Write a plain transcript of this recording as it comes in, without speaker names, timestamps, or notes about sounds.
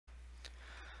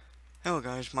Hello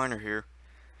guys, Miner here.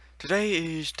 Today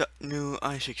is the new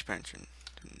ice expansion.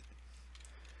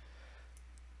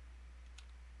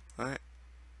 What?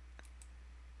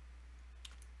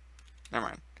 Never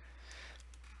mind.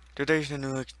 Today's the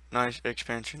new ice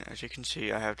expansion. As you can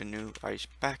see, I have the new ice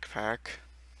backpack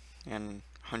and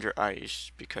 100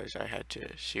 ice because I had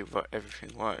to see what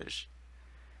everything was.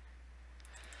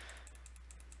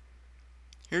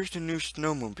 Here's the new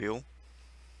snowmobile.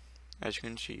 As you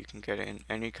can see, you can get it in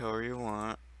any color you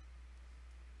want.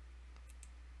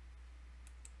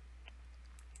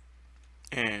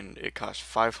 And it costs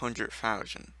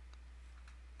 500,000.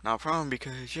 Now problem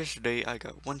because yesterday I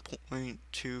got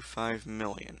 1.25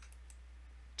 million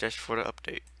just for the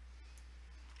update.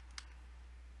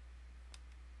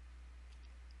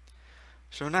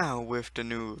 So now with the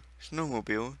new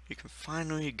snowmobile, you can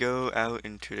finally go out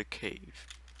into the cave.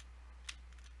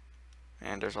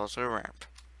 And there's also a ramp.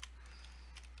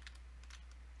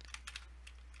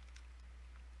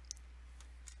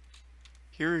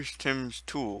 Here's Tim's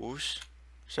tools.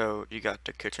 So you got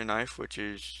the kitchen knife,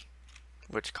 which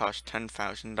costs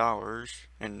 $10,000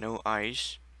 and no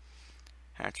ice.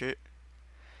 Hatchet,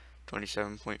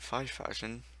 27.5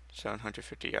 thousand,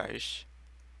 750 ice,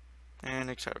 and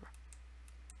etc.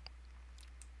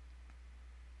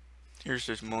 Here's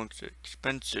this most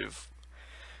expensive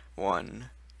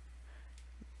one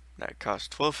that costs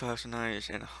 12,000 ice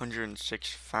and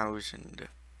 106,000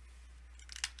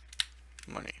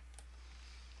 money.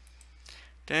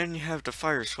 Then you have the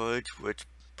fire sludge, which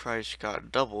price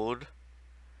got doubled.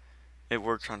 It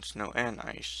works on snow and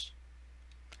ice.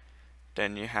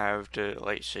 Then you have the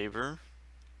lightsaber,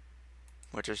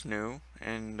 which is new,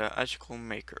 and the icicle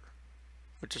maker,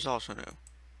 which is also new.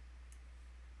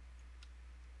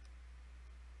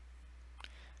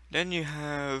 Then you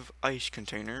have ice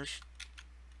containers.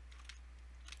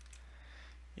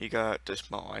 You got the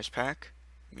small ice pack,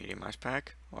 medium ice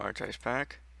pack, large ice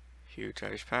pack, huge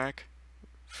ice pack,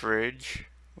 fridge,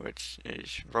 which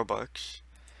is Roblox,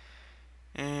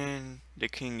 and the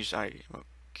king's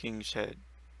head,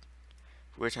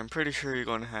 which I'm pretty sure you're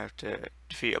going to have to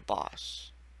defeat a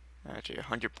boss. Actually,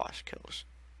 100 boss kills.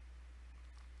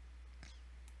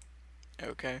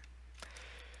 Okay.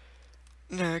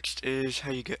 Next is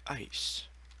how you get ice.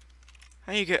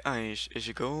 How you get ice is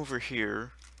you go over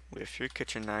here with your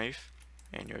kitchen knife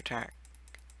and your attack.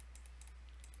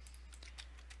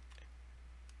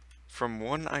 From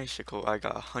one icicle, I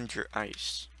got 100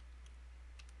 ice.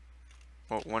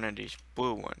 Well, one of these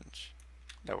blue ones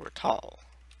that were tall.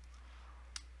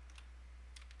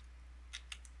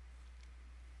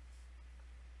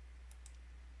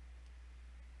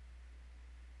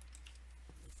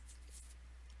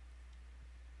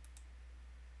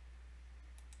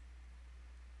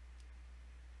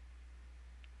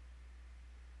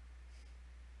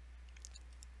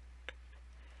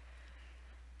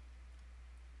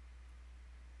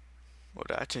 Well,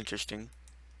 that's interesting.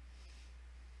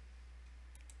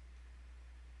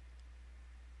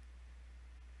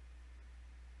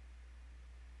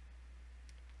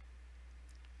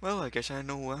 Well, I guess I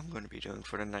know what I'm going to be doing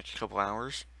for the next couple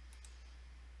hours.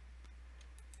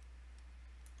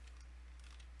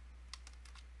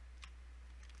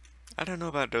 I don't know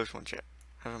about those ones yet.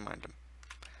 Never mind them.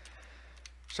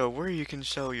 So where you can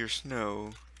sell your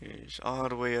snow is all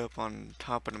the way up on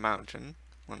top of the mountain.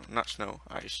 Well, no, not snow,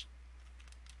 ice.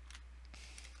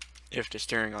 If the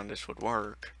steering on this would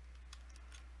work.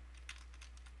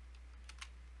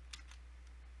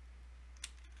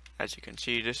 As you can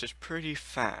see, this is pretty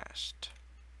fast.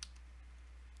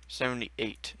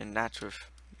 78, and that's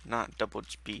with not doubled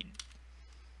speed.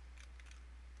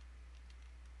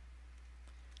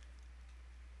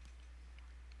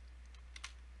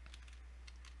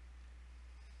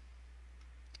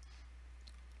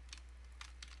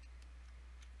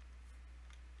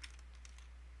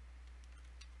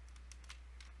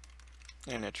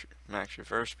 And its max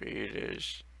reverse speed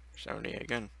is 70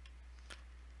 again.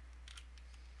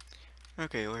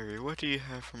 Okay, Larry, what do you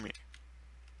have for me?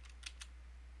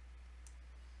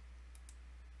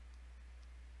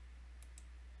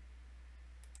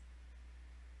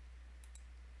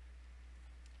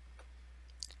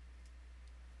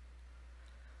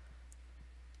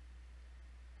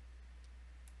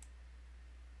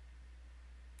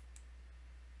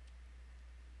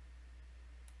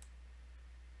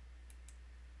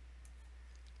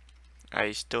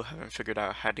 I still haven't figured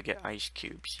out how to get ice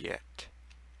cubes yet.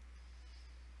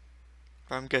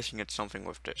 But I'm guessing it's something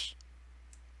with this.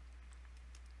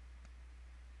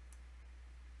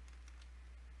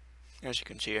 As you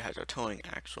can see, it has a towing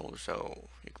axle, so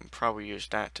you can probably use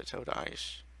that to tow the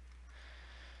ice.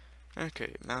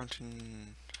 Okay,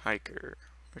 mountain Hiker,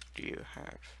 what do you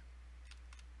have?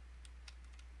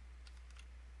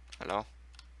 Hello?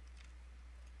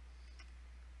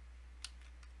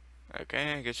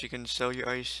 Okay, I guess you can sell your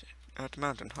ice at the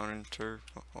mountain hunter,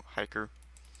 hiker.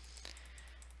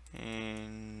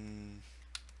 And...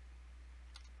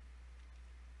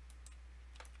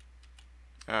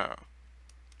 oh,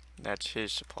 that's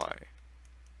his supply.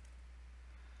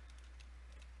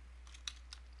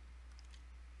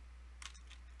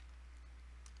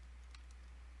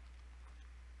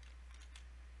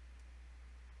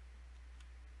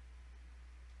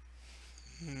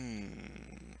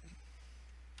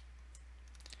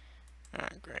 Ah,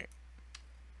 great.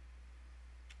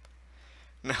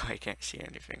 No, I can't see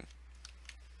anything.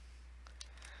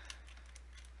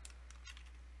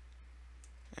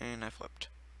 And I flipped.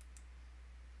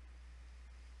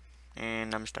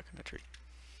 And I'm stuck in a tree.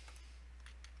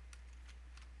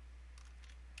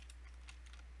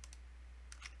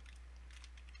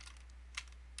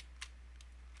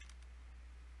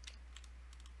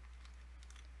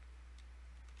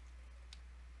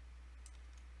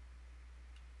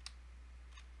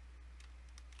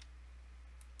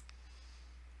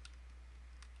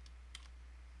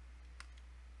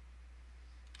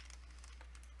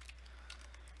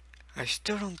 I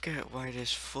still don't get why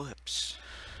this flips.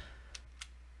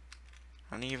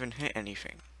 I didn't even hit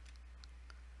anything.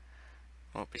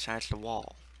 Well, besides the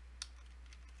wall.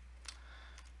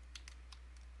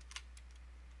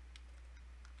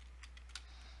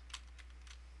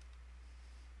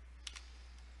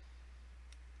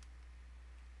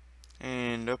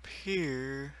 And up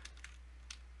here,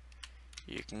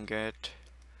 you can get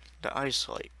the ice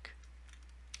lake.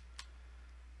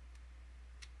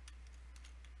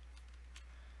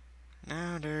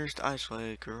 Now there's the ice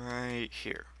lake right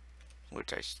here,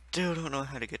 which I still don't know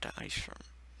how to get the ice from.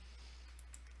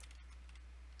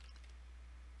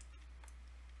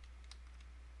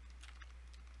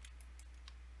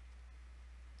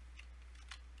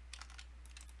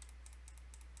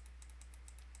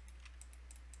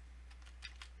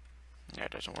 Yeah,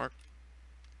 it doesn't work.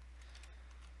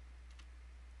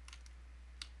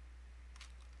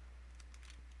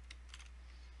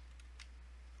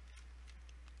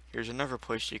 Here's another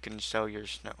place you can sell your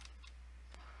snow.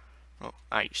 Oh,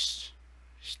 ice.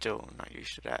 Still not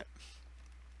used to that.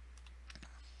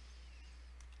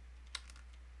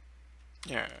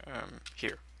 Yeah,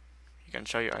 here. You can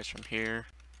sell your ice from here.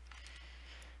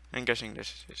 I'm guessing this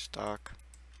is his stock.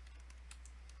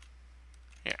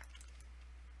 Yeah.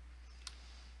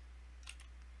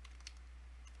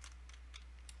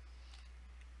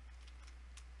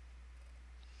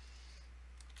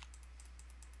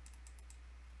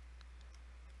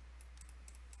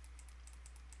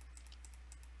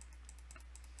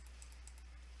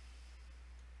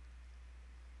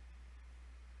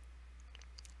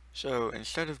 So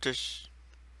instead of just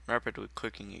rapidly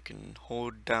clicking, you can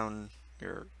hold down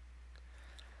your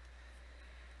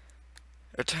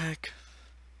attack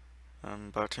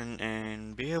button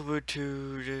and be able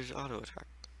to just auto attack.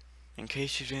 In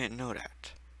case you didn't know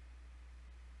that.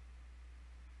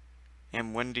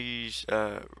 And when these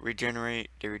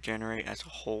regenerate, they regenerate as a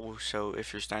whole, so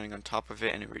if you're standing on top of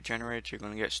it and it regenerates, you're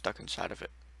going to get stuck inside of it.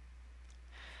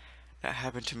 That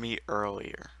happened to me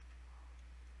earlier.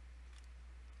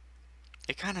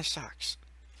 It kind of sucks,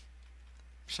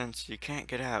 since you can't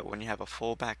get out when you have a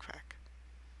full backpack.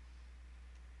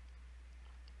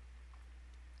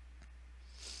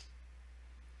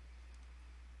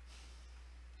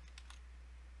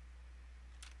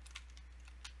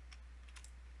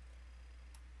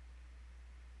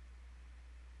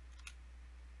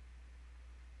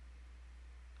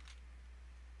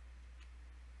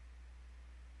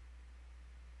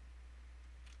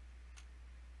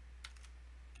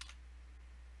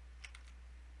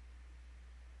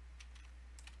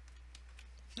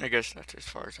 I guess that's as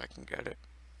far as I can get it.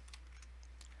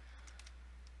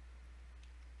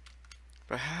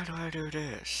 But how do I do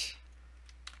this?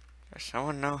 Does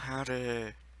someone know how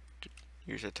to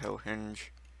use a toe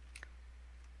hinge?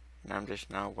 And I'm just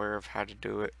not aware of how to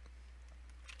do it.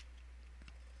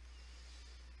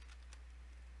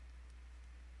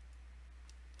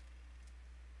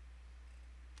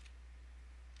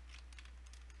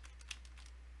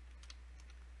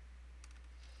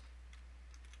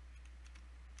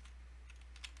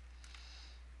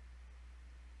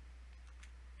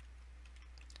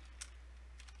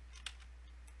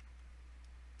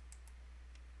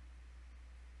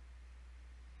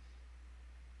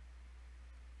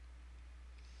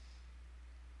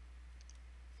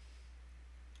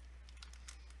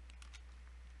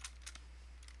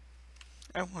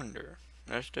 I wonder,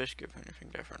 does this give anything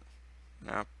different?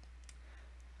 Nope.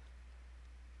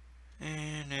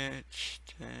 And it's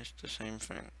just the same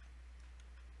thing.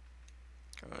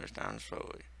 Goes down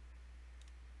slowly.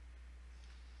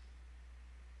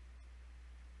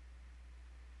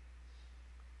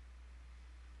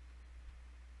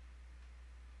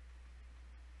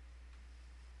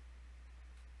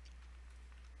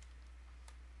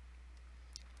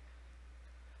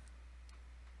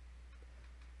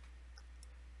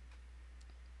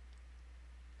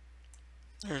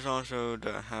 There's also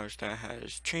the house that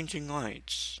has changing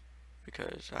lights.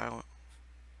 Because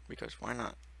because why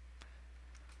not?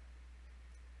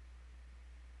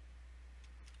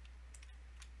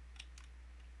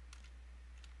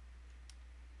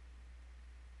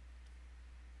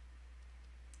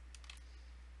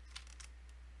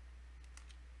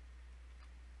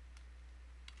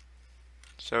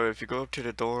 So if you go up to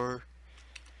the door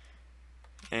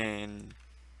and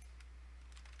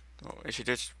if you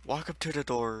just walk up to the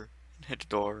door and hit the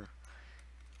door,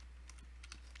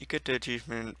 you get the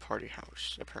achievement party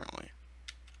house, apparently.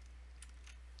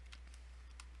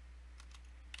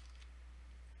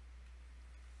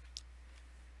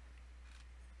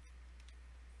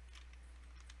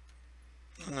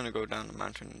 I'm gonna go down the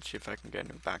mountain and see if I can get a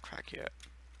new backpack yet.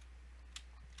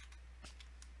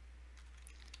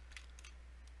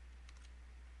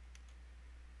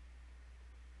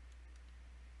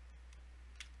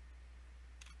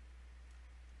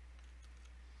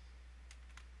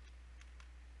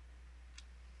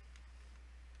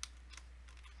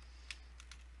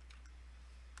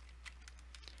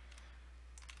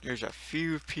 There's a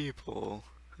few people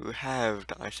who have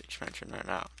the ice expansion right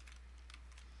now.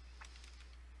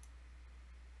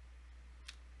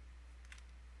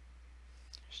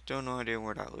 Still no idea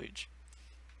where that leads.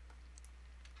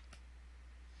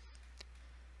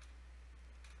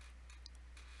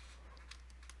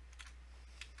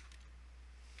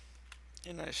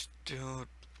 And I still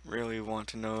really want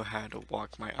to know how to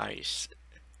walk my ice.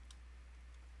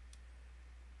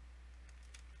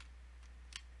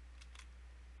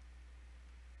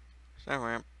 Is that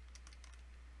ramp?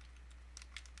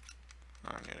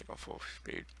 Oh, I need to go full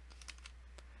speed.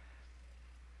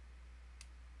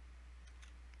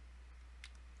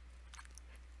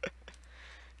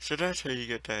 So that's how you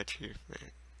get that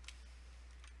achievement.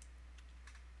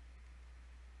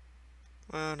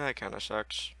 Well, that kinda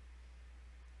sucks.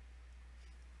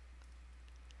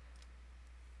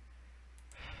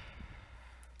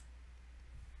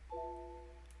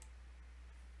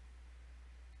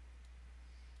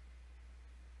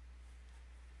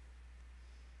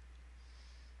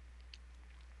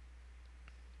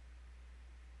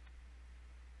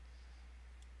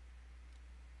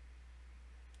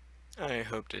 I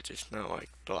hope that it's not like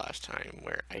the last time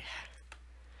where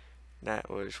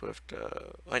that was with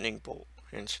the lightning bolt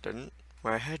incident,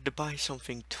 where I had to buy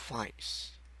something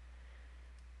twice.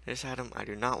 This item I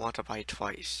do not want to buy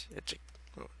twice. This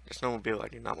snowmobile I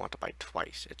do not want to buy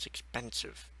twice. It's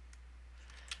expensive.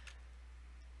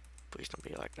 Please don't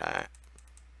be like that.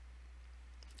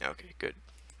 Okay, good.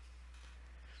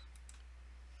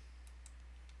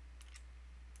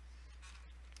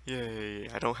 Yay,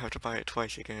 I don't have to buy it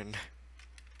twice again.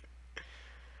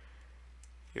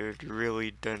 You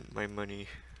really dent my money.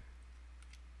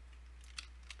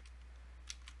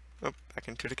 Oh, back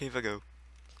into the cave I go.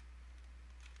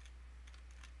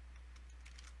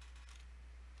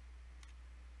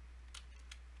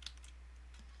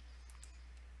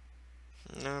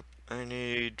 Nope, I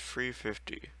need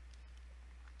 350.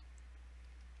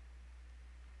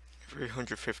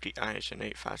 350 ice and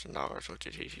 $8,000, which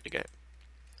is easy to get.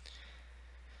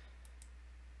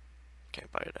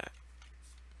 Can't buy that.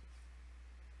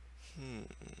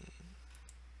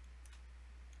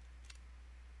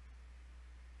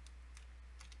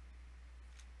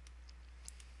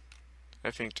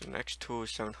 I think the next tool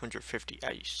is 750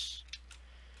 ice.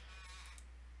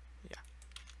 Yeah.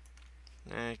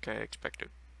 Like I expected.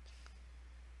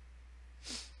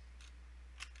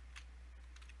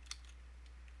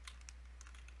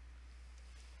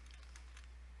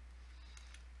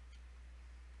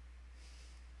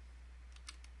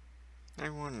 I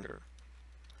wonder.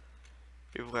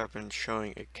 People have been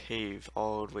showing a cave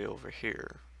all the way over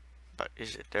here. But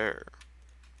is it there?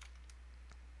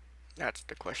 That's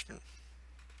the question.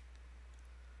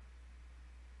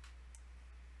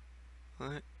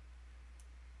 What?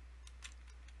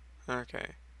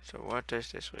 Okay, so what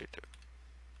does this lead to?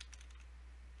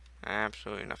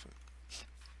 Absolutely nothing.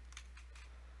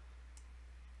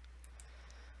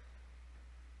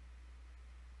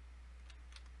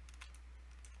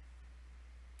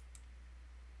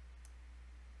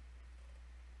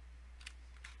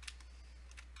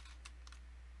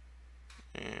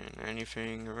 and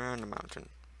anything around the mountain.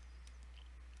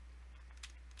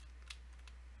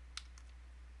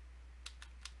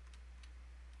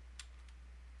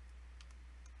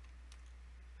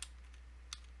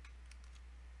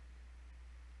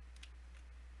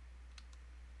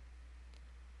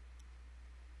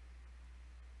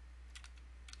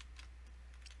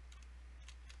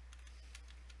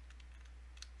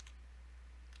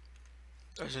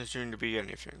 Doesn't seem to be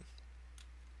anything.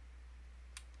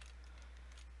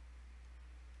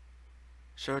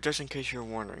 So just in case you're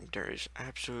wondering, there is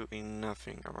absolutely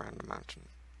nothing around the mountain.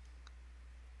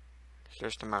 It's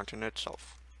just the mountain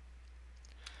itself.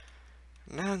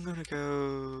 Now I'm gonna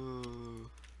go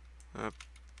up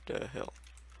the hill.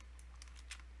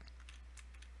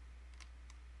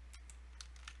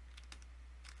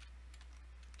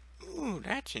 Ooh,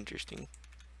 that's interesting.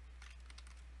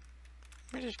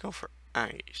 Let me just go for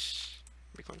ice.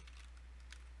 Big one.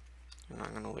 I'm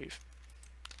not gonna leave.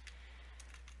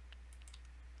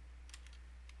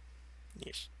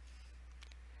 Yes.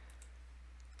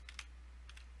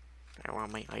 I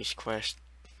want my ice quest.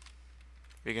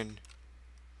 Begin.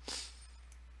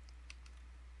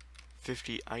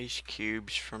 50 ice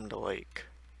cubes from the lake.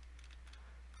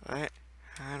 What?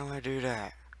 How do I do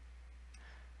that?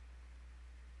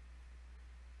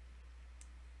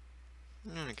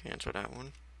 I'm gonna cancel that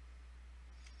one.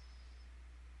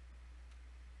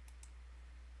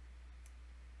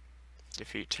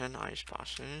 Defeat 10 ice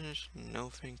bosses. No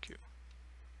thank you.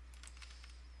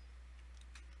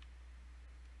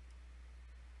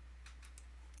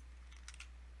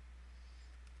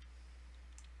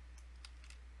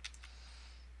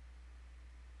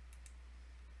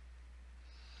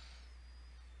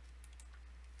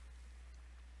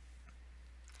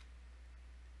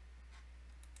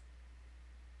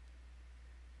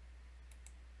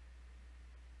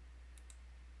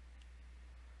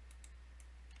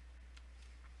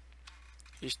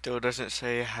 He still doesn't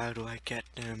say how do I get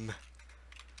them.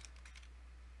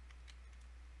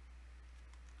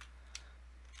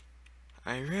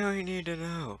 I really need to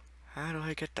know. How do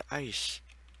I get the ice?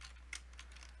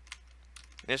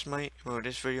 This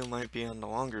video might be on the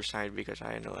longer side because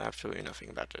I know absolutely nothing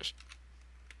about this.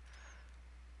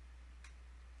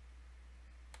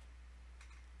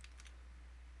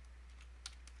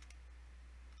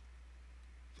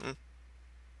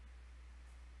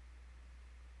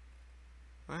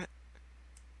 What?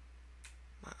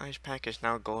 My ice pack is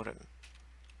now golden.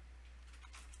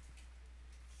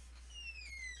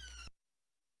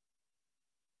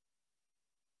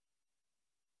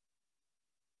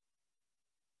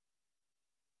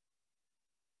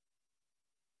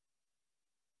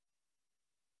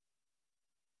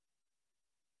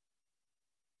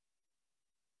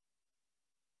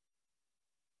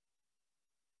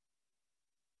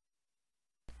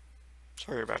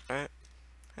 Sorry about that.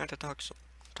 I had to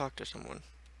talk to someone.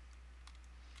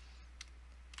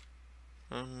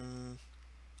 I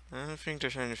don't think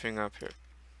there's anything up here.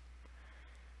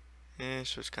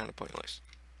 This was kind of pointless.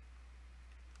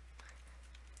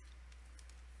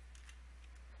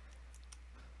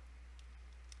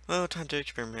 Well, time to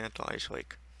experiment at the ice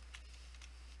lake.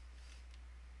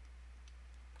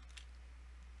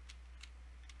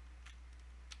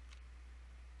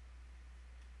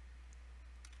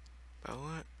 But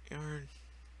what? Your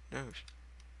nose.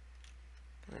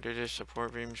 Or did it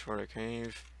support beams for the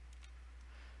cave?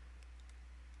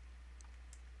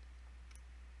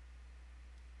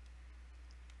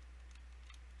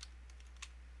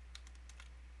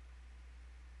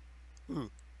 Ooh.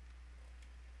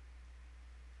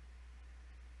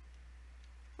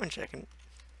 1 second.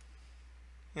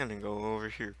 I'm gonna go over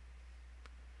here.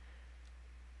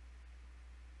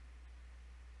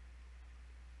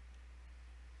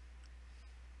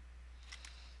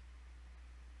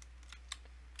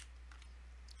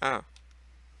 Oh.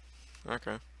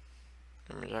 Okay.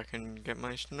 That means I can get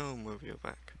my snowmobile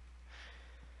back.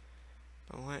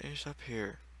 But what is up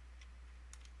here?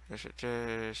 Is it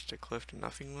just a cliff to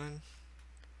nothing one?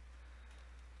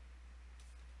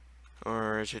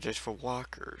 Or is it just for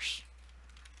walkers?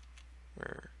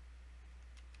 Or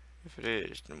if it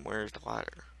is, then where's the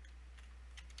ladder?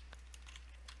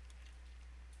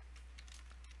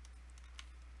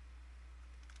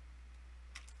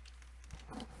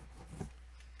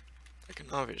 I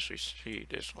can obviously see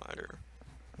this ladder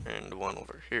and the one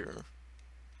over here.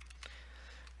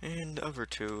 And the other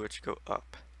two, let's go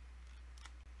up.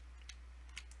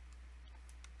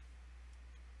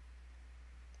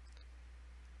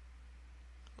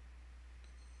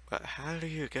 But how do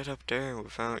you get up there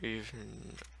without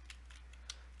even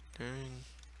doing,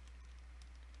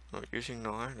 using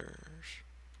the ladders?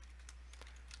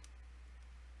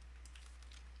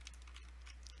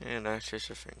 And that's just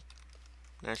a thing.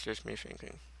 That's just me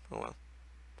thinking. Oh well.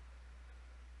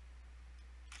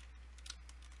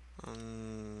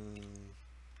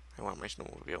 I want my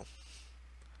snowmobile.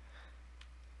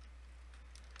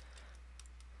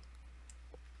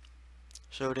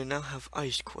 So they now have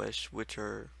ice quests, which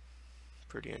are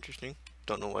pretty interesting.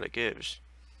 Don't know what it gives.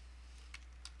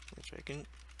 1 second.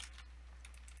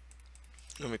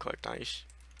 Let me collect ice.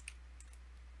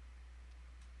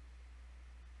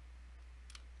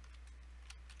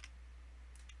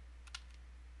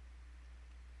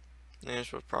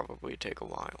 This will probably take a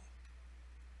while.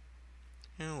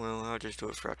 Yeah, well, I'll just do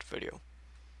it throughout the video.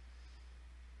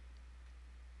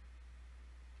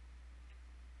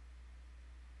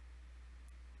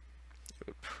 It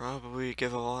would probably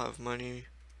give a lot of money,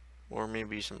 or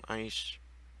maybe some ice.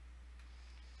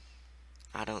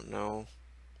 I don't know.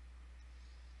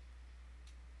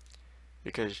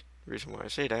 Because the reason why I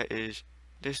say that is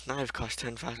this knife costs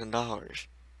 $10,000.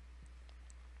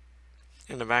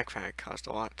 And the backpack cost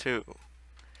a lot too.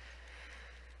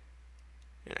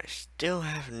 And I still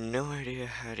have no idea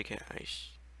how to get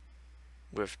ice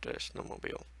with the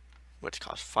snowmobile, which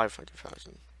costs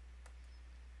 500,000.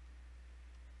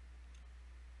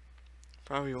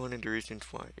 Probably one of the reasons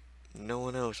why no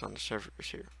one else on the server is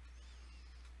here.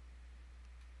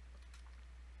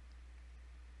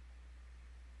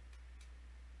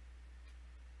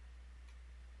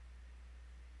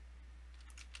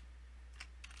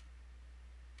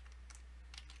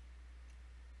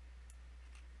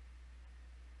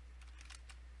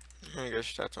 I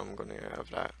guess that's how I'm gonna have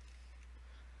that.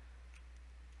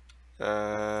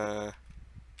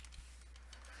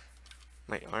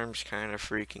 My arm's kind of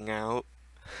freaking out.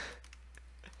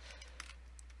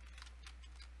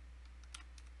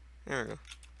 There we go.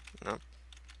 No.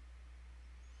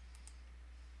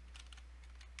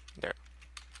 There.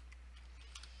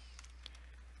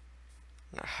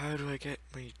 Now how do I get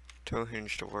my toe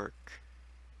hinge to work?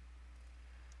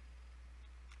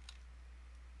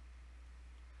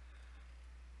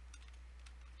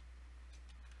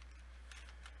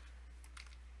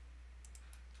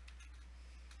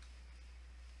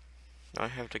 I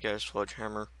have to get a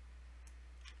sledgehammer.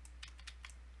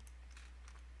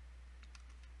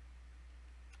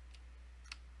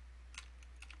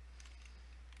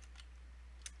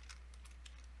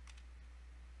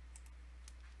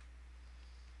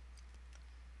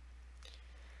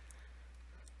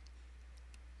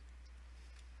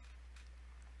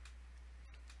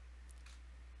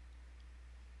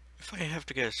 If I have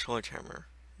to get a sledgehammer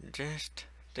just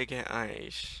to get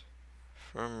ice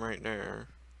from right there,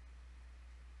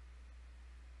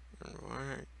 and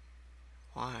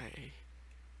why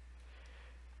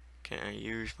can't I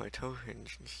use my toe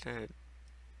hinge instead?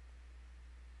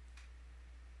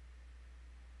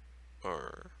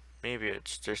 Or maybe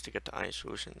it's just to get the ice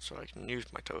loosened so I can use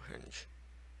my toe hinge.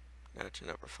 That's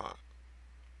another thought.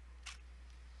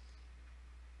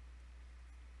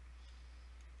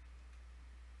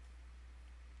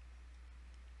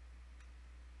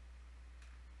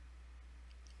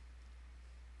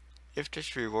 If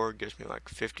this reward gives me like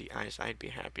 50 ice, I'd be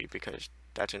happy because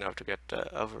that's enough to get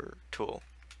the other tool.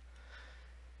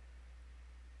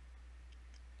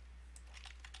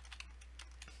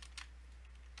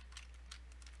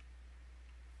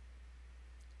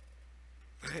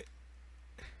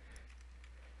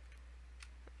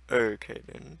 Okay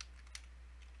then.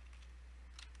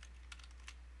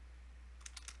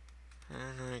 How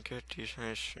do I get these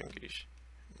ice thingies?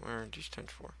 Where are these 10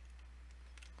 for?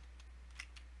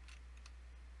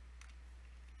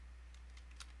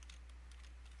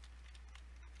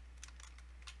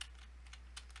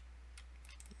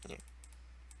 Yeah.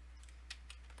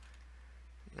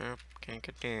 Nope, can't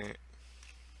get that.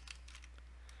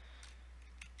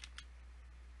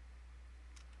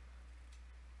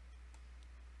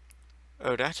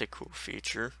 Oh, that's a cool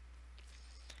feature.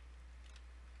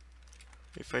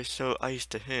 If I sell ice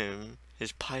to him,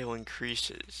 his pile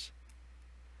increases.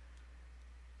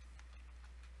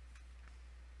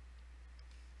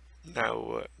 Now,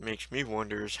 what makes me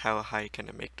wonder is how high can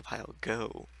I make the pile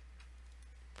go?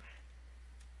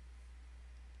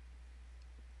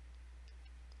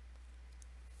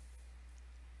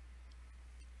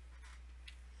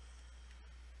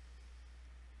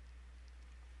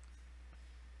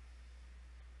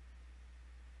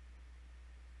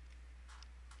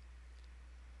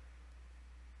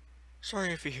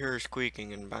 Sorry if you hear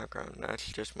squeaking in the background, that's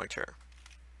just my chair.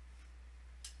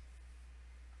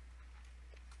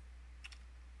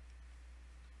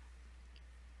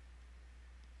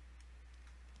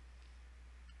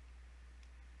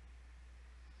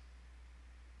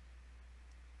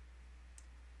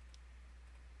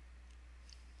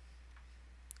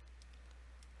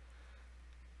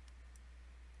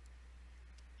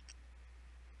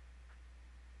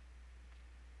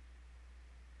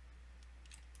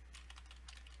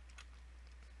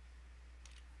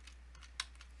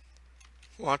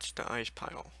 Watch the ice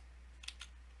pile.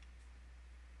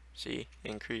 See?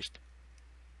 Increased.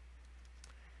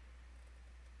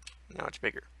 Now it's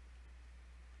bigger.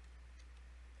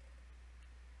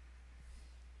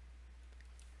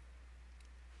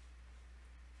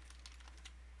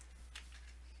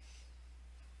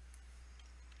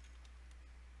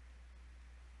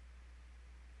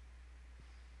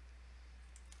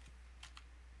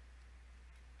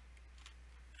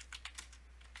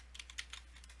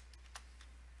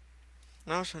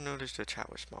 I also noticed the chat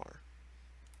was smaller.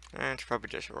 And it's probably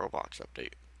just a Roblox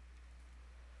update.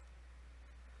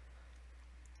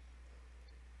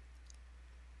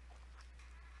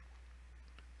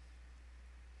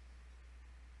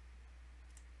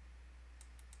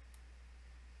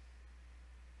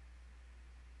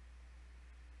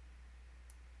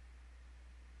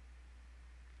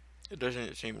 It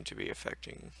doesn't seem to be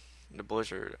affecting the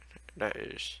blizzard, that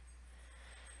is.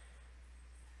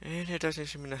 And it doesn't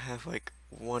seem to have like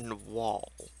one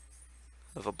wall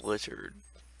of a blizzard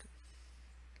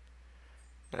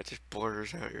that just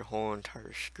blurs out your whole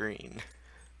entire screen.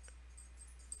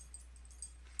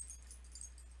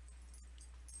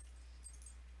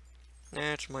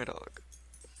 That's my dog.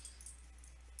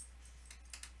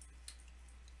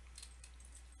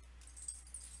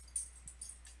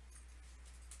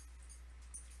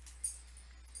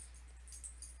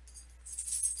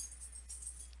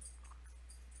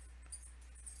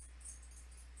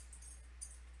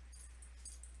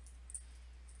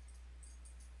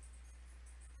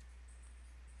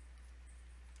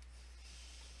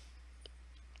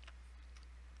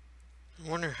 I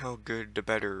wonder how good the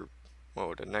better,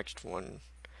 well, the next one,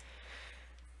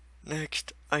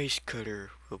 next ice cutter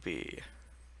will be.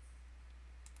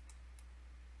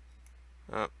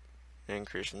 Oh,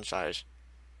 increase in size.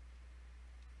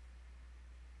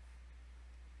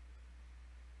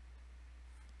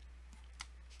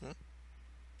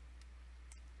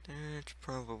 That's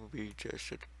probably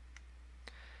just a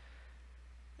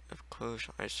close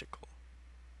icicle.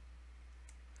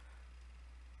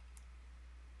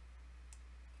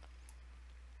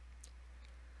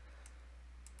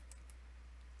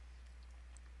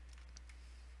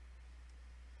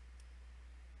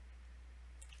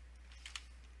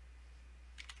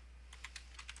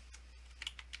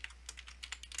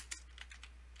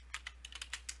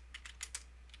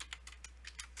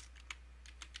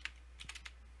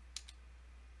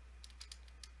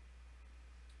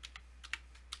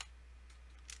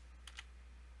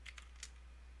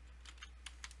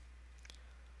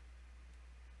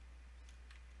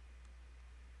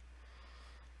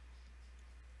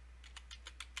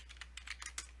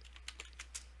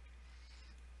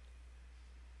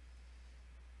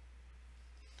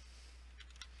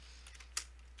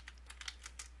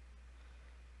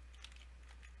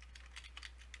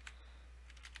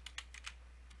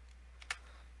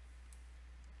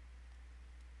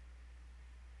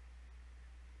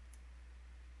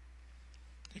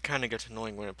 It kind of gets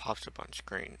annoying when it pops up on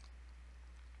screen.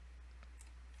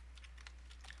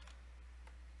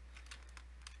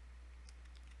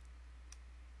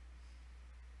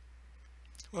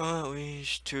 Well, at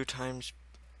least 2 times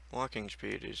walking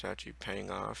speed is actually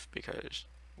paying off, because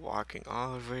walking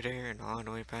all the way there and all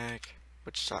the way back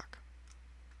would suck.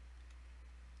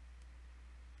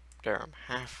 There, I'm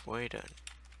halfway done.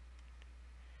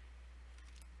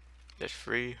 There's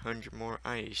 300 more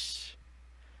ice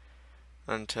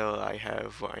until I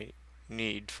have what I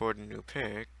need for the new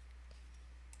pick.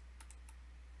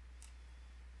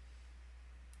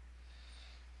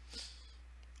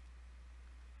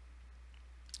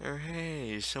 Or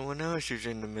hey, someone else is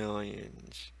in the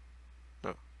millions.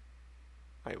 No,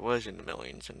 I was in the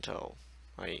millions until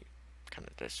I kind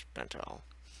of just spent it all.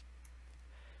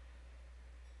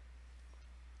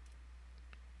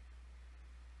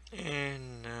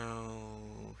 And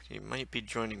now he might be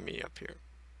joining me up here.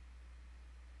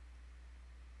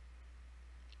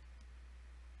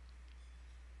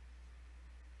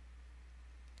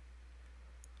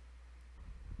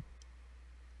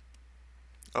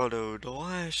 Although the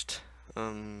last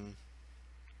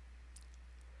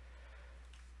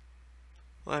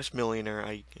millionaire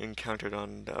I encountered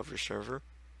on the other server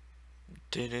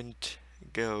didn't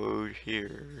go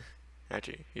here.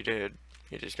 Actually, he did.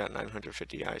 He just got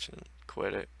 950 eyes and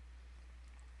quit it.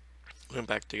 Went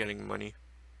back to getting money.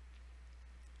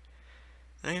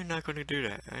 I am not going to do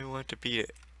that. I want to beat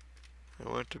it. I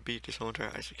want to beat this whole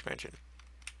entire ice expansion.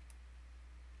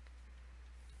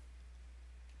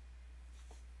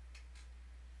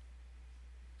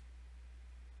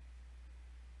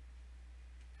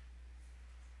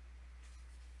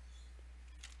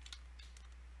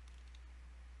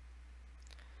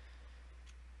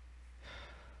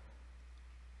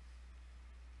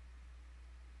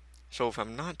 So if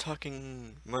I'm not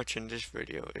talking much in this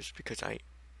video, it's because I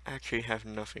actually have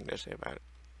nothing to say about it.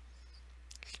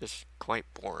 It's just quite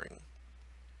boring.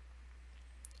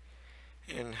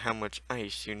 And how much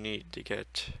ice you need to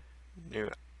get new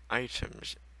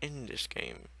items in this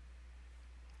game.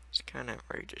 It's kind of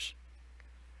outrageous.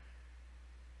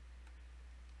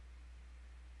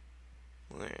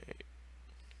 Wait,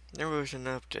 there was an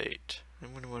update. I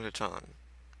wonder what it's on.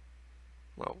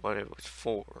 Well, what it was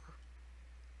for.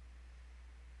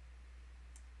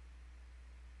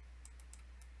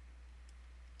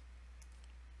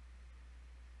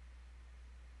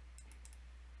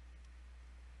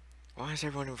 Why is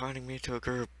everyone inviting me to a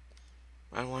group?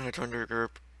 I don't want to join their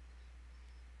group.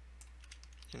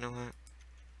 You know what?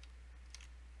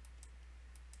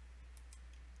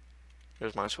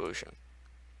 Here's my solution.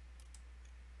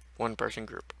 One person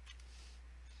group.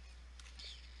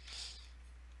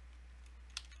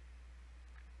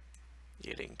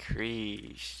 It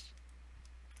increased.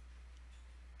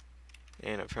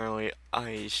 And apparently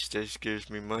ice just gives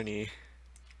me money.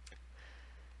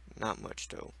 Not much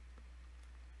though.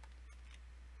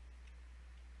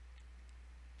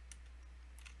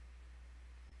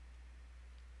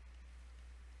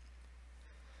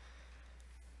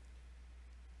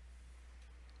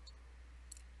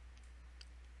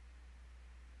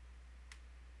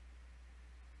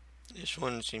 This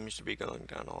one seems to be going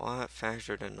down a lot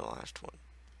faster than the last one.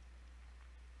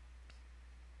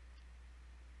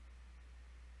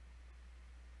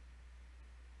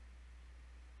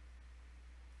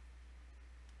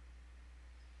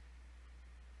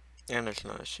 And it's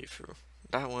not a see-through.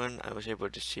 That one I was able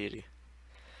to see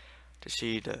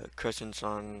the crescents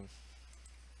on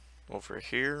over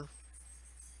here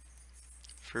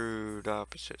through the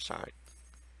opposite side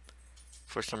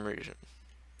for some reason.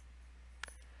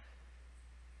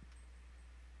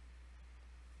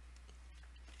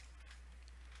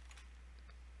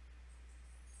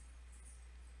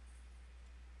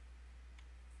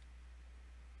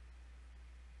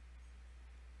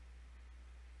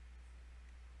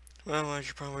 Well, I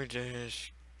should probably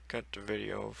just cut the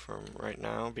video from right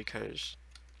now because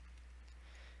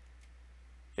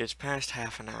it's past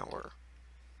half an hour.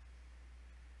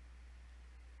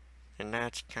 And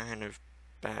that's kind of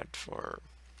bad for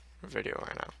a video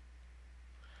right now.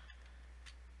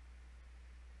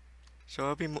 So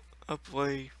I'll be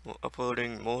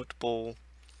uploading multiple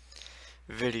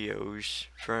videos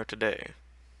throughout the day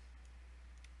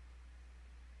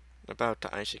about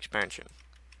the ice expansion.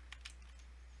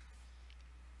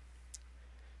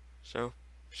 So,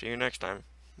 see you next time.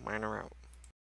 Miner out.